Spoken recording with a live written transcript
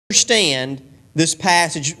understand this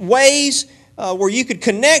passage, ways where you could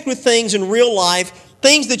connect with things in real life,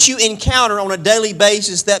 things that you encounter on a daily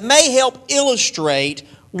basis that may help illustrate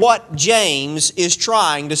what James is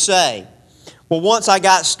trying to say. Well, once I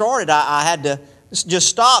got started, I had to just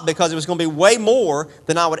stop because it was going to be way more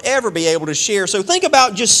than I would ever be able to share. So think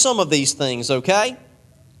about just some of these things, okay?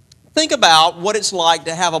 Think about what it's like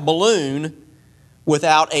to have a balloon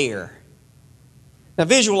without air. Now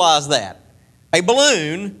visualize that. A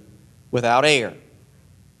balloon without air.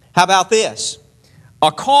 How about this?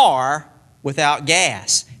 A car without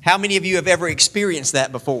gas. How many of you have ever experienced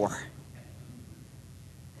that before?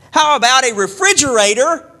 How about a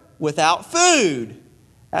refrigerator without food?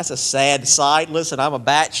 That's a sad sight. Listen, I'm a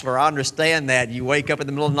bachelor. I understand that. You wake up in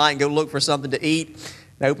the middle of the night and go look for something to eat.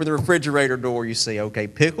 And open the refrigerator door, you see, okay,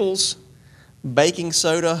 pickles, baking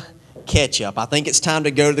soda, ketchup. I think it's time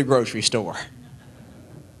to go to the grocery store.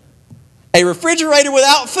 A refrigerator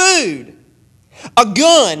without food. A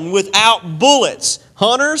gun without bullets.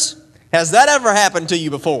 Hunters, has that ever happened to you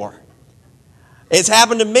before? It's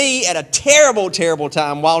happened to me at a terrible, terrible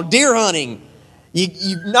time while deer hunting.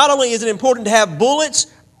 Not only is it important to have bullets,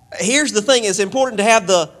 here's the thing, it's important to have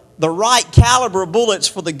the right caliber of bullets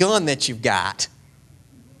for the gun that you've got.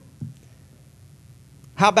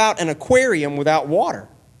 How about an aquarium without water?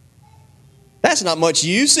 That's not much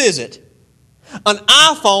use, is it? An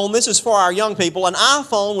iPhone, this is for our young people, an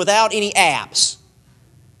iPhone without any apps.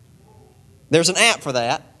 There's an app for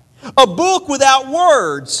that. A book without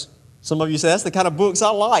words. Some of you say, that's the kind of books I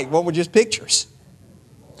like, one with just pictures.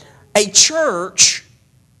 A church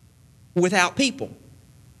without people.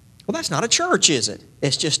 Well, that's not a church, is it?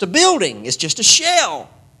 It's just a building. It's just a shell.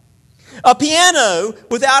 A piano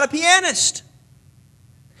without a pianist.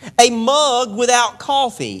 A mug without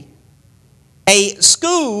coffee. A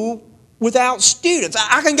school without students.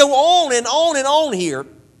 I can go on and on and on here.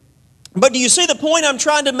 But do you see the point I'm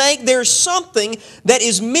trying to make? There's something that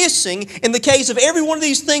is missing in the case of every one of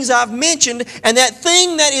these things I've mentioned, and that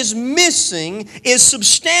thing that is missing is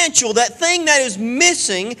substantial. That thing that is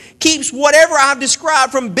missing keeps whatever I've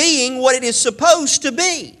described from being what it is supposed to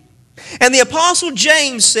be. And the Apostle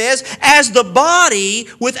James says, as the body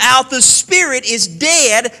without the Spirit is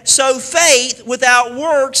dead, so faith without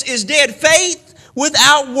works is dead. Faith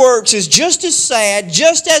without works is just as sad,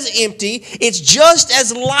 just as empty, it's just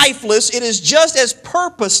as lifeless, it is just as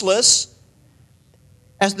purposeless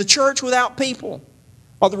as the church without people,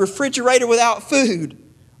 or the refrigerator without food,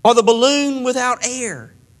 or the balloon without air.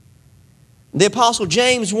 The Apostle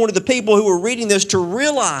James wanted the people who were reading this to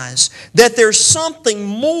realize that there's something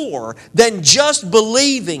more than just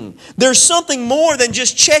believing. There's something more than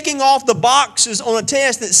just checking off the boxes on a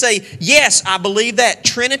test that say, yes, I believe that.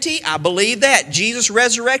 Trinity, I believe that. Jesus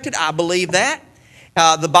resurrected, I believe that.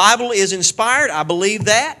 The Bible is inspired, I believe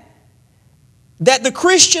that. That the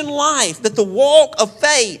Christian life, that the walk of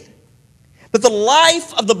faith, that the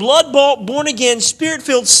life of the blood-bought, born-again,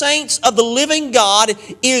 Spirit-filled saints of the living God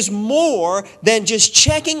is more than just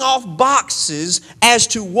checking off boxes as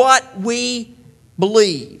to what we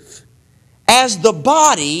believe. As the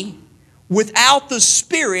body without the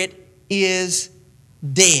Spirit is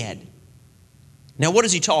dead. Now, what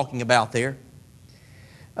is he talking about there?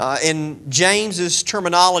 In James's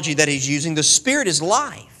terminology that he's using, the Spirit is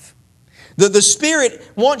life. The Spirit,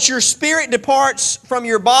 once your spirit departs from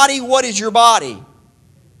your body, what is your body?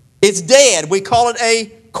 It's dead. We call it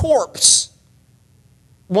a corpse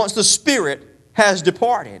once the Spirit has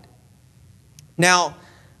departed. Now,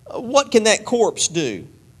 what can that corpse do?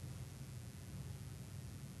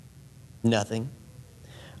 Nothing.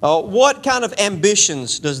 What kind of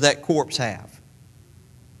ambitions does that corpse have?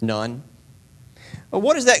 None.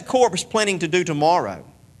 What is that corpse planning to do tomorrow?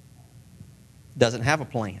 Doesn't have a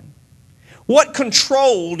plan. What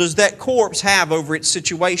control does that corpse have over its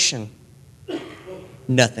situation?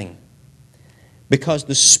 Nothing. Because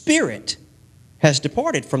the Spirit has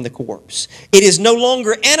departed from the corpse. It is no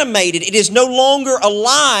longer animated. It is no longer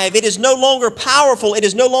alive. It is no longer powerful. It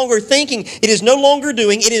is no longer thinking. It is no longer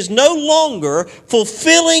doing. It is no longer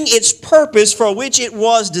fulfilling its purpose for which it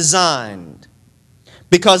was designed.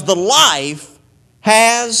 Because the life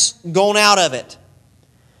has gone out of it.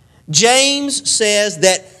 James says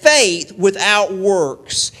that faith without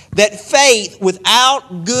works, that faith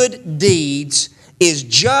without good deeds is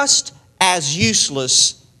just as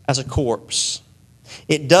useless as a corpse.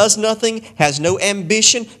 It does nothing, has no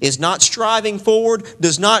ambition, is not striving forward,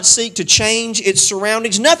 does not seek to change its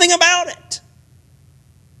surroundings. Nothing about it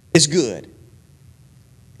is good.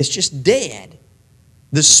 It's just dead.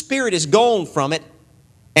 The Spirit is gone from it,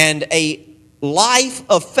 and a life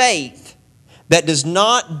of faith that does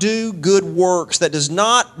not do good works, that does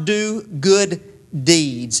not do good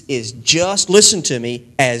deeds, is just, listen to me,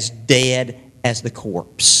 as dead as the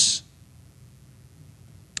corpse.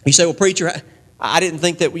 You say, well, preacher, I didn't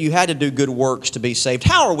think that you had to do good works to be saved.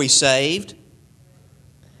 How are we saved?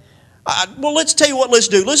 Well, let's tell you what let's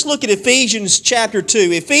do. Let's look at Ephesians chapter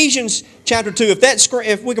 2. Ephesians chapter 2,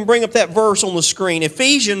 if we can bring up that verse on the screen.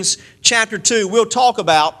 Ephesians chapter 2, we'll talk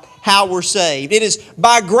about how we're saved. It is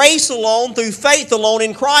by grace alone, through faith alone,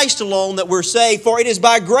 in Christ alone that we're saved. For it is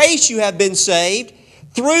by grace you have been saved,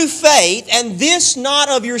 through faith, and this not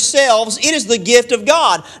of yourselves. It is the gift of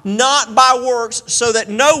God, not by works, so that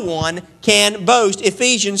no one can boast.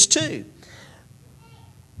 Ephesians 2.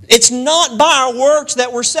 It's not by our works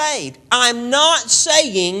that we're saved. I'm not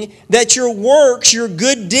saying that your works, your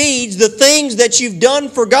good deeds, the things that you've done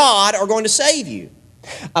for God are going to save you.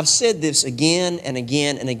 I've said this again and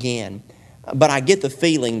again and again, but I get the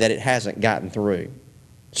feeling that it hasn't gotten through.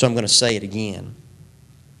 So I'm going to say it again.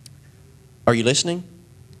 Are you listening?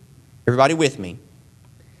 Everybody with me?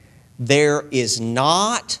 There is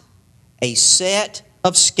not a set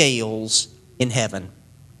of scales in heaven.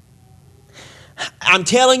 I'm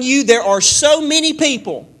telling you, there are so many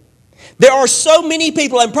people. There are so many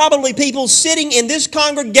people, and probably people sitting in this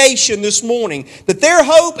congregation this morning, that their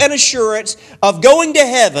hope and assurance of going to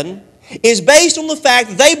heaven is based on the fact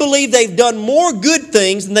that they believe they've done more good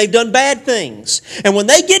things than they've done bad things. And when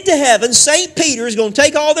they get to heaven, St. Peter is going to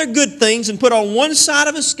take all their good things and put on one side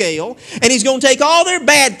of a scale, and he's going to take all their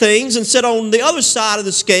bad things and sit on the other side of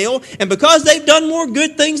the scale. And because they've done more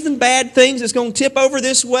good things than bad things, it's going to tip over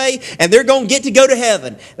this way, and they're going to get to go to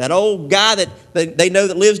heaven. That old guy that they know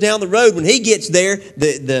that lives down the road, when he gets there,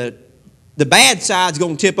 the bad side's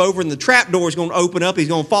going to tip over and the trap door is going to open up. He's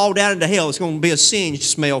going to fall down into hell. It's going to be a singed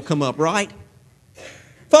smell come up, right?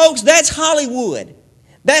 Folks, that's Hollywood.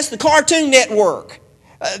 That's the Cartoon Network.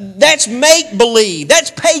 That's make-believe. That's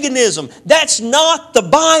paganism. That's not the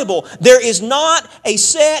Bible. There is not a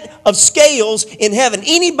set of scales in heaven.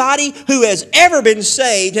 Anybody who has ever been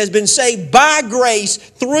saved has been saved by grace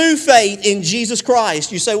through faith in Jesus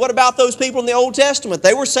Christ. You say, what about those people in the Old Testament?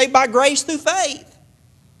 They were saved by grace through faith.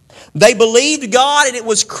 They believed God, and it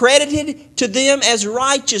was credited to them as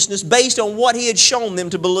righteousness based on what He had shown them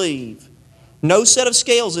to believe. No set of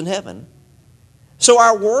scales in heaven. So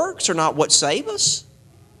our works are not what save us.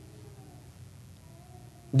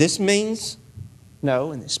 This means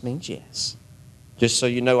no, and this means yes. Just so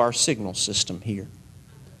you know our signal system here.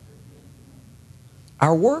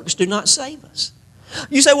 Our works do not save us.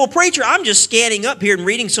 You say, well, preacher, I'm just scanning up here and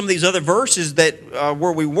reading some of these other verses that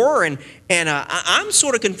where we were, and I'm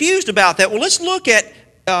sort of confused about that. Well, let's look at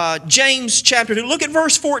James chapter 2. Look at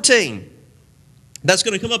verse 14. That's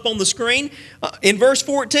going to come up on the screen. In verse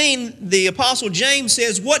 14, the Apostle James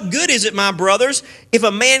says, what good is it, my brothers, if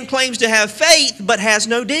a man claims to have faith but has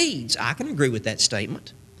no deeds? I can agree with that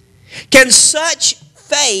statement. Can such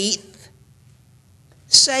faith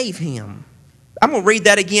save him? I'm going to read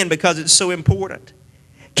that again because it's so important.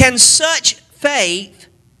 Can such faith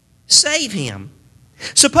save him?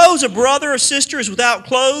 Suppose a brother or sister is without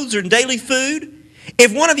clothes or daily food.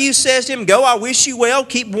 If one of you says to him, go, I wish you well,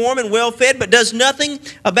 keep warm and well fed, but does nothing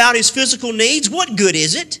about his physical needs, what good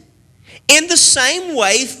is it? In the same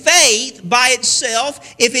way, faith by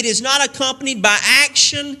itself, if it is not accompanied by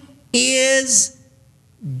action, is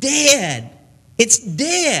dead. It's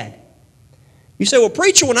dead. You say, well,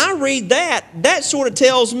 preacher, when I read that, that sort of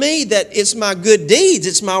tells me that it's my good deeds,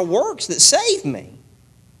 it's my works that save me.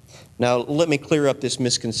 Now, let me clear up this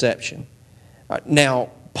misconception. Now,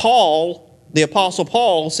 Paul, the Apostle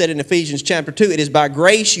Paul, said in Ephesians chapter 2, it is by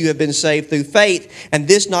grace you have been saved through faith, and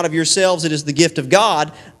this not of yourselves, it is the gift of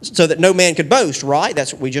God, so that no man could boast, right?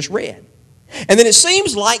 That's what we just read. And then it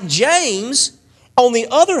seems like James, on the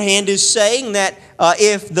other hand, is saying that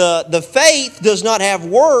if the faith does not have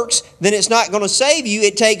works, then it's not going to save you.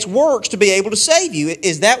 It takes works to be able to save you.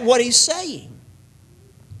 Is that what he's saying?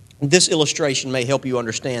 This illustration may help you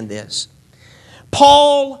understand this.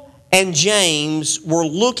 Paul and James were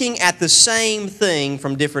looking at the same thing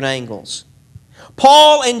from different angles.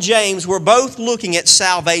 Paul and James were both looking at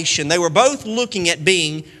salvation. They were both looking at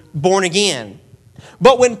being born again.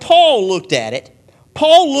 But when Paul looked at it,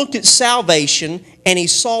 Paul looked at salvation and he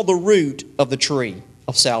saw the root of the tree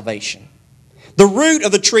of salvation. The root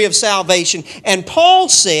of the tree of salvation. And Paul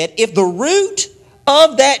said, if the root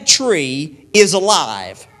of that tree is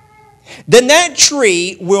alive, then that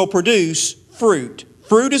tree will produce fruit.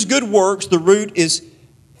 Fruit is good works, the root is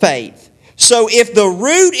faith. So if the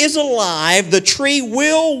root is alive, the tree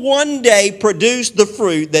will one day produce the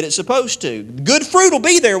fruit that it's supposed to. Good fruit will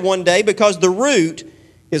be there one day because the root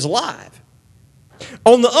is alive.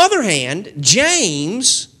 On the other hand,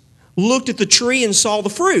 James looked at the tree and saw the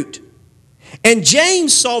fruit. And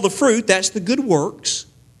James saw the fruit, that's the good works.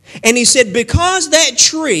 And he said, because that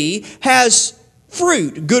tree has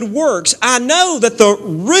fruit, good works, I know that the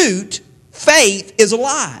root, faith, is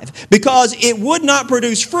alive. Because it would not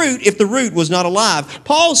produce fruit if the root was not alive.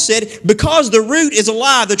 Paul said, because the root is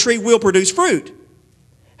alive, the tree will produce fruit.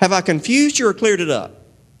 Have I confused you or cleared it up?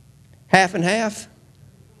 Half and half?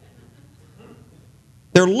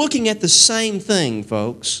 They're looking at the same thing,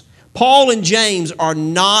 folks. Paul and James are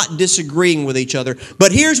not disagreeing with each other.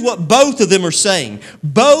 But here's what both of them are saying.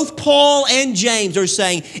 Both Paul and James are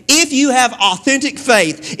saying, if you have authentic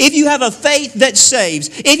faith, if you have a faith that saves,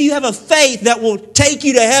 if you have a faith that will take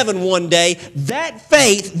you to heaven one day, that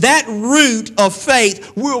faith, that root of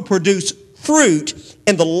faith will produce fruit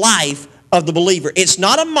in the life of the believer. It's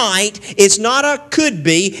not a might, it's not a could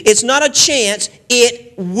be, it's not a chance,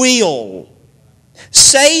 it will.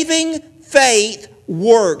 Saving faith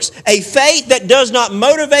works. A faith that does not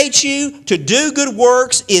motivate you to do good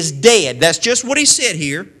works is dead. That's just what he said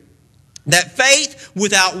here. That faith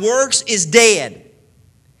without works is dead.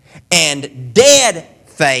 And dead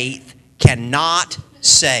faith cannot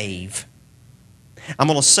save. I'm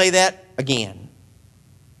going to say that again.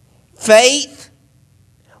 Faith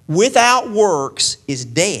without works is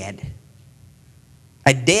dead.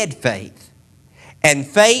 A dead faith. And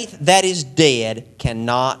faith that is dead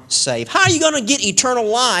cannot save. How are you going to get eternal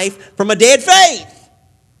life from a dead faith?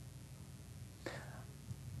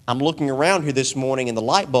 I'm looking around here this morning and the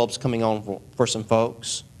light bulb's coming on for some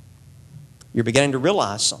folks. You're beginning to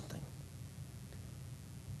realize something.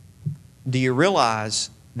 Do you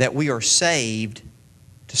realize that we are saved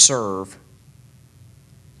to serve?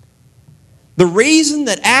 The reason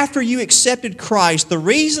that after you accepted Christ, the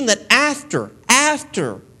reason that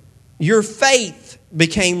after your faith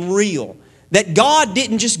became real, that God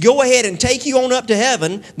didn't just go ahead and take you on up to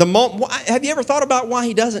heaven. Have you ever thought about why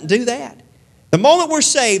He doesn't do that? The moment we're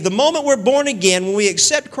saved, the moment we're born again, when we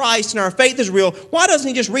accept Christ and our faith is real, why doesn't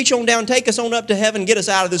He just reach on down, take us on up to heaven, get us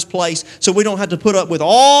out of this place so we don't have to put up with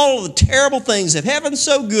all the terrible things? If heaven's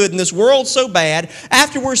so good and this world's so bad,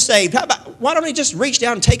 after we're saved, why don't He just reach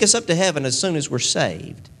down and take us up to heaven as soon as we're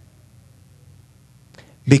saved?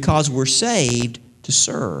 Because we're saved to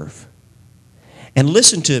serve. And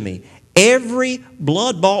listen to me, every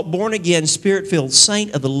blood-bought, born-again, Spirit-filled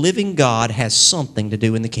saint of the living God has something to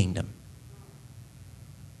do in the kingdom.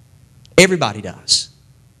 Everybody does.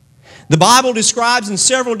 The Bible describes in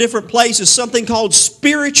several different places something called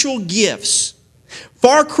spiritual gifts.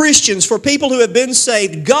 For Christians, for people who have been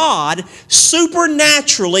saved, God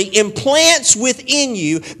supernaturally implants within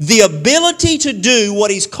you the ability to do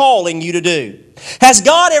what He's calling you to do. Has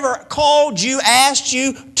God ever called you, asked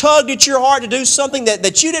you, tugged at your heart to do something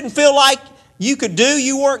that you didn't feel like you could do,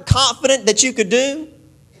 you weren't confident that you could do?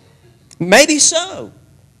 Maybe so.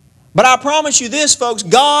 But I promise you this, folks,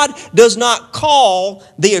 God does not call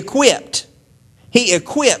the equipped. He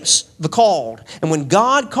equips the called. And when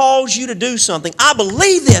God calls you to do something, I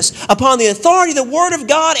believe this upon the authority of the Word of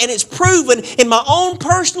God, and it's proven in my own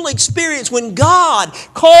personal experience. When God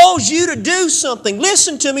calls you to do something,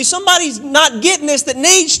 listen to me, somebody's not getting this that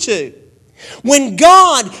needs to. When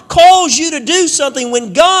God calls you to do something,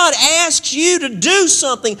 when God asks you to do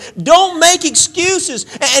something, don't make excuses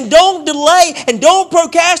and don't delay and don't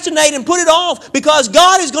procrastinate and put it off, because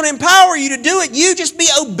God is going to empower you to do it. You just be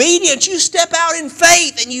obedient. You step out in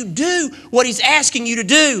faith and you do what He's asking you to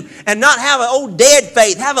do, and not have an old dead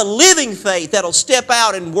faith. Have a living faith that'll step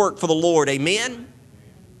out and work for the Lord. Amen?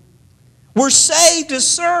 We're saved to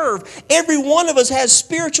serve. Every one of us has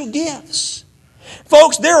spiritual gifts.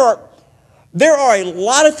 Folks, there are a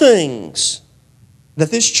lot of things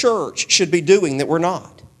that this church should be doing that we're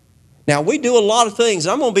not. Now, we do a lot of things.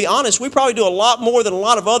 I'm going to be honest, we probably do a lot more than a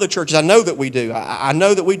lot of other churches. I know that we do. I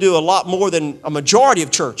know that we do a lot more than a majority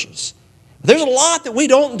of churches. There's a lot that we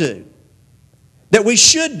don't do, that we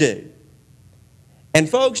should do. And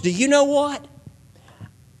folks, do you know what?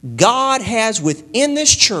 God has within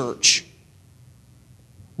this church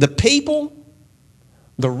the people,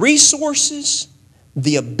 the resources,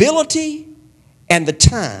 the ability, and the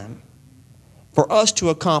time for us to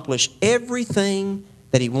accomplish everything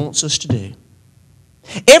that He wants us to do.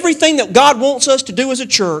 Everything that God wants us to do as a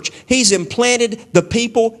church, He's implanted the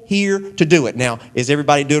people here to do it. Now, is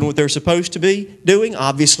everybody doing what they're supposed to be doing?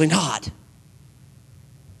 Obviously not.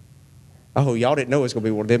 Oh, y'all didn't know it was going to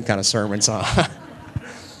be one of them kind of sermons, huh?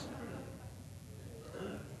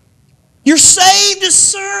 You're saved to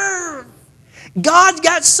serve. God's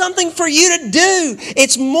got something for you to do.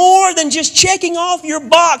 It's more than just checking off your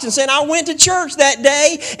box and saying, I went to church that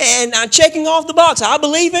day and I'm checking off the box. I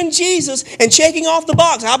believe in Jesus and checking off the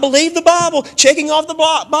box. I believe the Bible, checking off the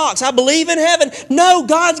box. I believe in heaven. No,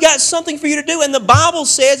 God's got something for you to do. And the Bible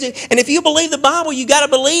says, and if you believe the Bible, you got to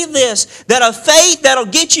believe this, that a faith that'll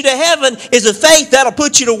get you to heaven is a faith that'll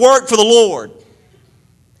put you to work for the Lord.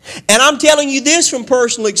 And I'm telling you this from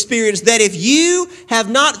personal experience, that if you have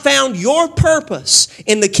not found your purpose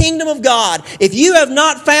in the kingdom of God, if you have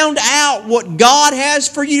not found out what God has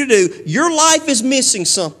for you to do, your life is missing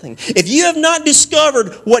something. If you have not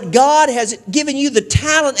discovered what God has given you the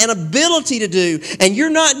talent and ability to do, and you're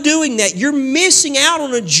not doing that, you're missing out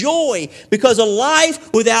on a joy, because a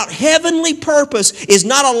life without heavenly purpose is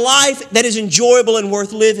not a life that is enjoyable and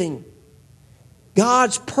worth living.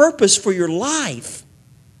 God's purpose for your life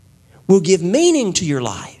will give meaning to your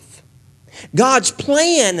life. God's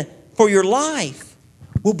plan for your life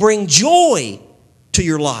will bring joy to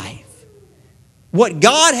your life. What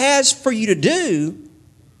God has for you to do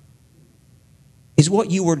is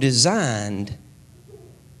what you were designed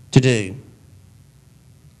to do.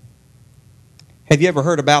 Have you ever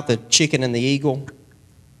heard about the chicken and the eagle?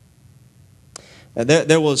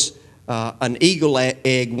 There was an eagle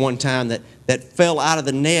egg one time that fell out of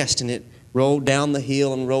the nest, and it rolled down the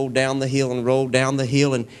hill and rolled down the hill and rolled down the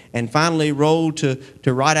hill and finally rolled to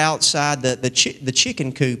right outside the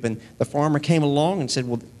chicken coop. And the farmer came along and said,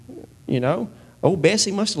 well, you know, old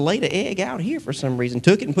Bessie must have laid an egg out here for some reason.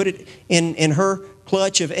 Took it and put it in her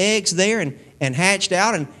clutch of eggs there and hatched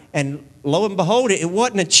out. And lo and behold, it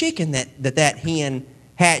wasn't a chicken that hen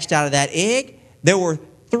hatched out of that egg. There were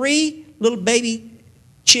 3 little baby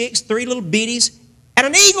chicks, 3 little biddies, and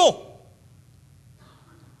an eagle.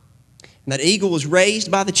 And that eagle was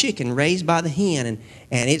raised by the chicken, raised by the hen,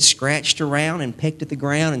 and it scratched around and pecked at the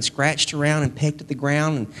ground and scratched around and pecked at the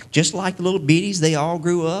ground. And just like the little biddies, they all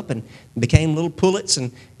grew up and became little pullets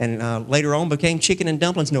and later on became chicken and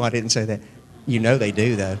dumplings. No, I didn't say that. You know they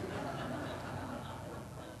do, though.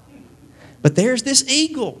 But there's this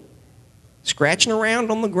eagle scratching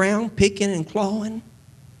around on the ground, picking and clawing,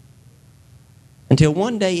 until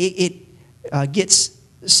one day it gets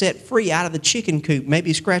set free out of the chicken coop,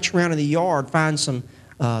 maybe scratch around in the yard, find some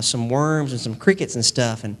worms and some crickets and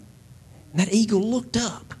stuff. And that eagle looked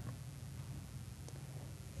up,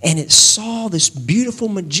 and it saw this beautiful,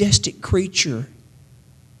 majestic creature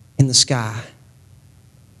in the sky.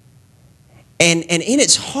 And in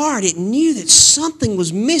its heart, it knew that something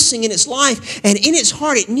was missing in its life. And in its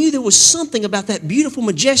heart, it knew there was something about that beautiful,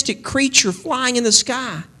 majestic creature flying in the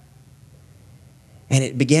sky. And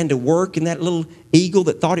it began to work in that little eagle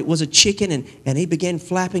that thought it was a chicken, and he began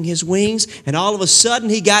flapping his wings, and all of a sudden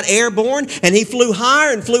he got airborne, and he flew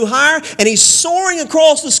higher, and he's soaring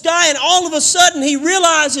across the sky, and all of a sudden he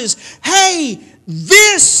realizes, hey,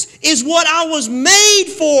 this is what I was made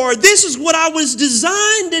for. This is what I was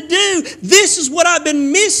designed to do. This is what I've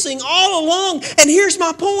been missing all along. And here's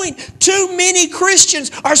my point. Too many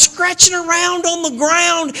Christians are scratching around on the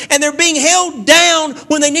ground, and they're being held down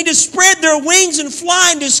when they need to spread their wings and fly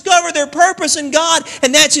and discover their purpose in God.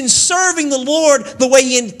 And that's in serving the Lord the way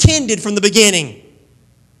He intended from the beginning.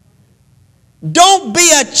 Don't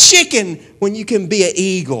be a chicken when you can be an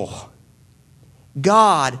eagle.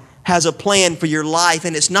 God has a plan for your life,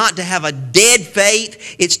 and it's not to have a dead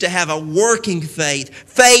faith, it's to have a working faith.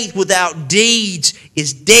 Faith without deeds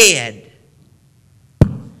is dead.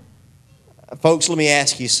 Folks, let me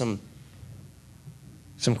ask you some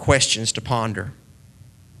questions to ponder.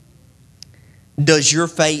 Does your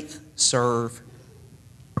faith serve?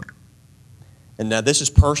 And now this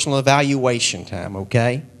is personal evaluation time,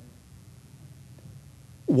 okay?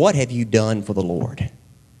 What have you done for the Lord?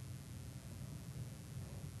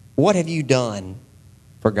 What have you done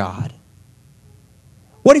for God?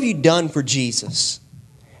 What have you done for Jesus?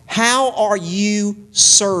 How are you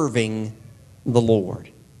serving the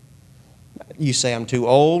Lord? You say, I'm too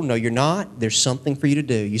old. No, you're not. There's something for you to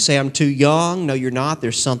do. You say, I'm too young. No, you're not.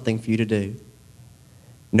 There's something for you to do.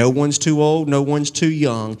 No one's too old. No one's too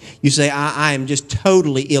young. You say, I am just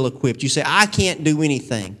totally ill-equipped. You say, I can't do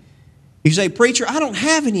anything. You say, preacher, I don't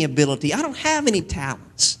have any ability. I don't have any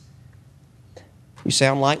talents. You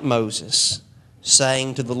sound like Moses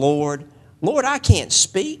saying to the Lord, Lord, I can't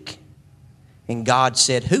speak. And God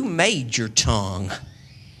said, who made your tongue?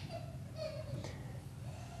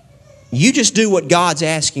 You just do what God's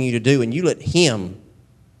asking you to do, and you let Him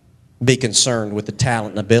be concerned with the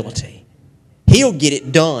talent and ability. He'll get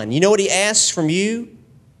it done. You know what He asks from you?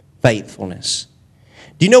 Faithfulness.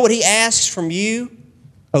 Do you know what He asks from you?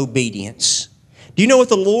 Obedience. Do you know what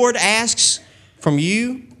the Lord asks from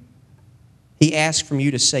you? He asks from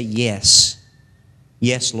you to say yes.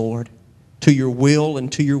 Yes, Lord, to your will and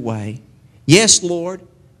to your way. Yes, Lord,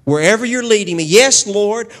 wherever you're leading me. Yes,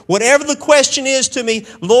 Lord, whatever the question is to me,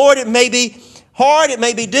 Lord, it may be hard, it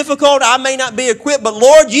may be difficult, I may not be equipped, but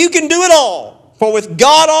Lord, you can do it all. For with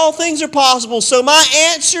God all things are possible. So my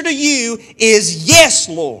answer to you is yes,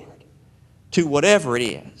 Lord, to whatever it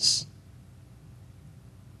is.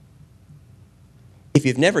 If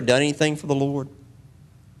you've never done anything for the Lord,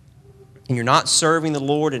 and you're not serving the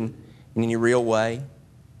Lord in any real way,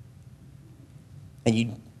 and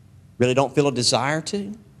you really don't feel a desire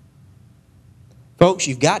to, folks,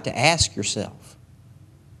 you've got to ask yourself,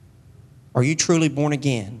 are you truly born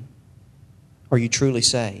again? Are you truly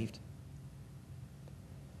saved?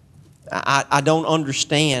 I don't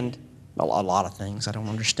understand a lot of things. I don't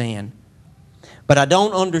understand. But I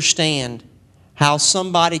don't understand how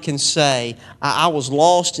somebody can say, I was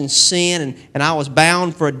lost in sin and I was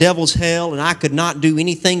bound for a devil's hell and I could not do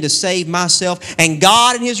anything to save myself. And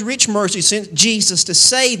God in His rich mercy sent Jesus to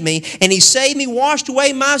save me. And He saved me, washed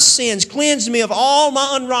away my sins, cleansed me of all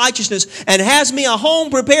my unrighteousness, and has me a home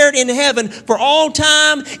prepared in heaven for all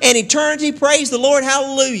time and eternity. Praise the Lord.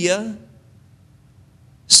 Hallelujah.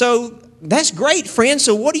 So that's great, friend.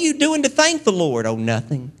 So what are you doing to thank the Lord? Oh,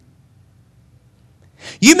 nothing.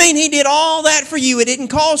 You mean He did all that for you? It didn't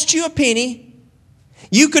cost you a penny.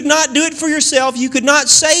 You could not do it for yourself. You could not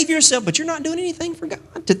save yourself, but you're not doing anything for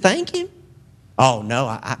God to thank Him? Oh, no,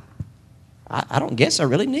 I don't guess I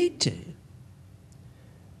really need to.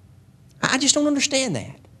 I just don't understand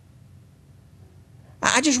that.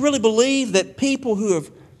 I just really believe that people who have,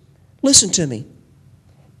 listen to me,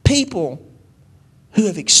 people who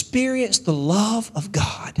have experienced the love of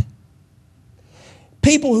God,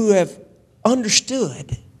 people who have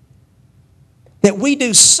understood that we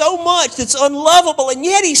do so much that's unlovable and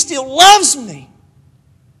yet He still loves me,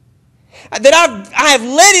 that I have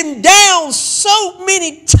let Him down so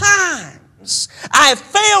many times, I have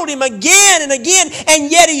failed Him again and again, and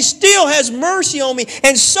yet He still has mercy on me.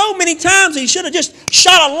 And so many times He should have just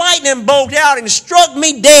shot a lightning bolt out and struck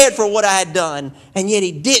me dead for what I had done, and yet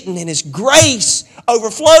He didn't, and His grace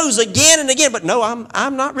overflows again and again. But no,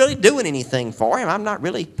 I'm not really doing anything for Him. I'm not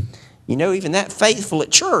really, even that faithful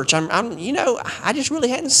at church. I just really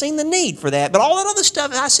hadn't seen the need for that. But all that other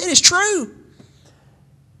stuff I said is true.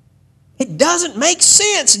 It doesn't make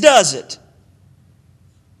sense, does it?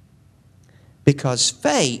 Because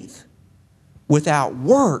faith without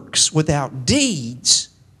works, without deeds,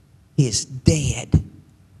 is dead.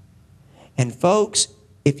 And folks,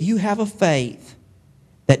 if you have a faith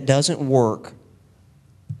that doesn't work,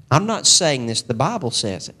 I'm not saying this, the Bible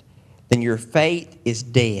says it, then your faith is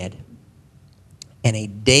dead. And a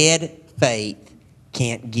dead faith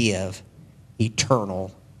can't give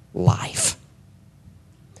eternal life.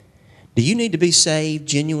 Do you need to be saved,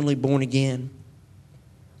 genuinely born again?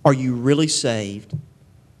 Are you really saved?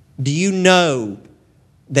 Do you know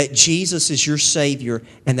that Jesus is your Savior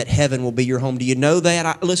and that heaven will be your home? Do you know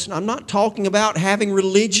that? Listen, I'm not talking about having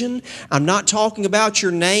religion. I'm not talking about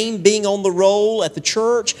your name being on the roll at the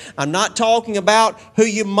church. I'm not talking about who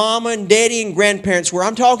your mama and daddy and grandparents were.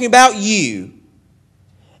 I'm talking about you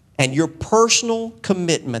and your personal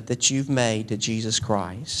commitment that you've made to Jesus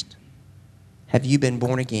Christ. Have you been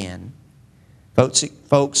born again? Folks,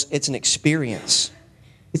 it's an experience.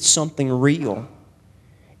 It's something real.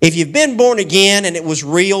 If you've been born again and it was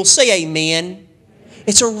real, say amen.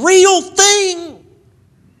 It's a real thing.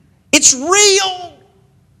 It's real.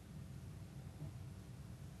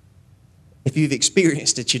 If you've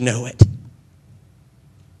experienced it, you know it.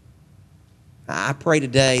 I pray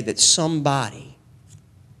today that somebody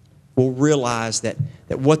will realize that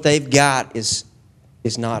what they've got is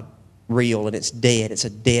not real and it's dead. It's a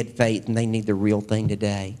dead faith and they need the real thing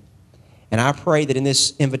today. And I pray that in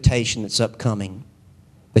this invitation that's upcoming,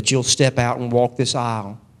 that you'll step out and walk this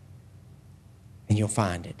aisle and you'll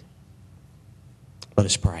find it. Let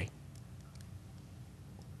us pray.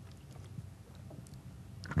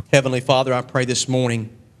 Heavenly Father, I pray this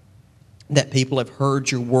morning that people have heard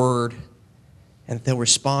your word and they'll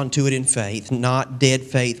respond to it in faith, not dead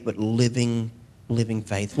faith, but living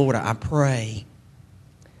faith. Lord, I pray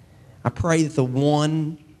that the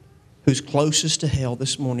one who's closest to hell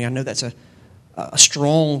this morning, I know that's a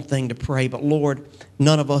strong thing to pray, but Lord,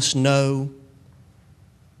 none of us know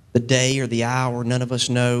the day or the hour. None of us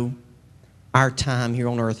know our time here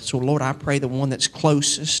on earth. So Lord, I pray the one that's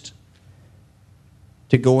closest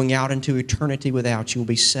to going out into eternity without you will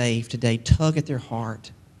be saved today. Tug at their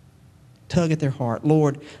heart. Tug at their heart.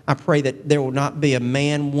 Lord, I pray that there will not be a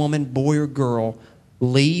man, woman, boy, or girl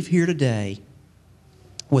leave here today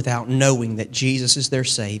without knowing that Jesus is their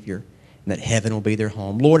Savior and that heaven will be their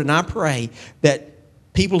home. Lord, and I pray that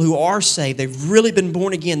people who are saved, they've really been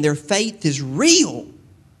born again, their faith is real,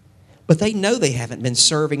 but they know they haven't been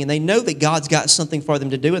serving, and they know that God's got something for them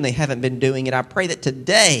to do, and they haven't been doing it. I pray that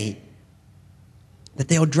today, that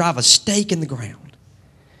they'll drive a stake in the ground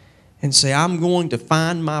and say, I'm going to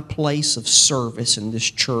find my place of service in this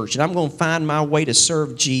church, and I'm going to find my way to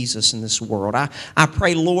serve Jesus in this world. I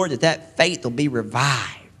pray, Lord, that faith will be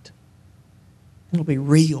revived. It'll be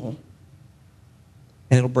real.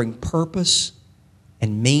 And it'll bring purpose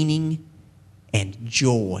and meaning and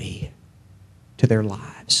joy to their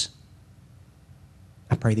lives.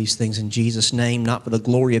 I pray these things in Jesus' name, not for the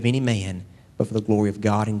glory of any man, but for the glory of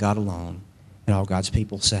God and God alone. And all God's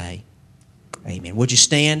people say, amen. Would you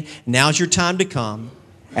stand? Now's your time to come.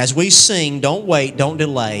 As we sing, don't wait, don't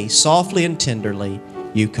delay. Softly and tenderly,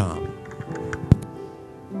 you come.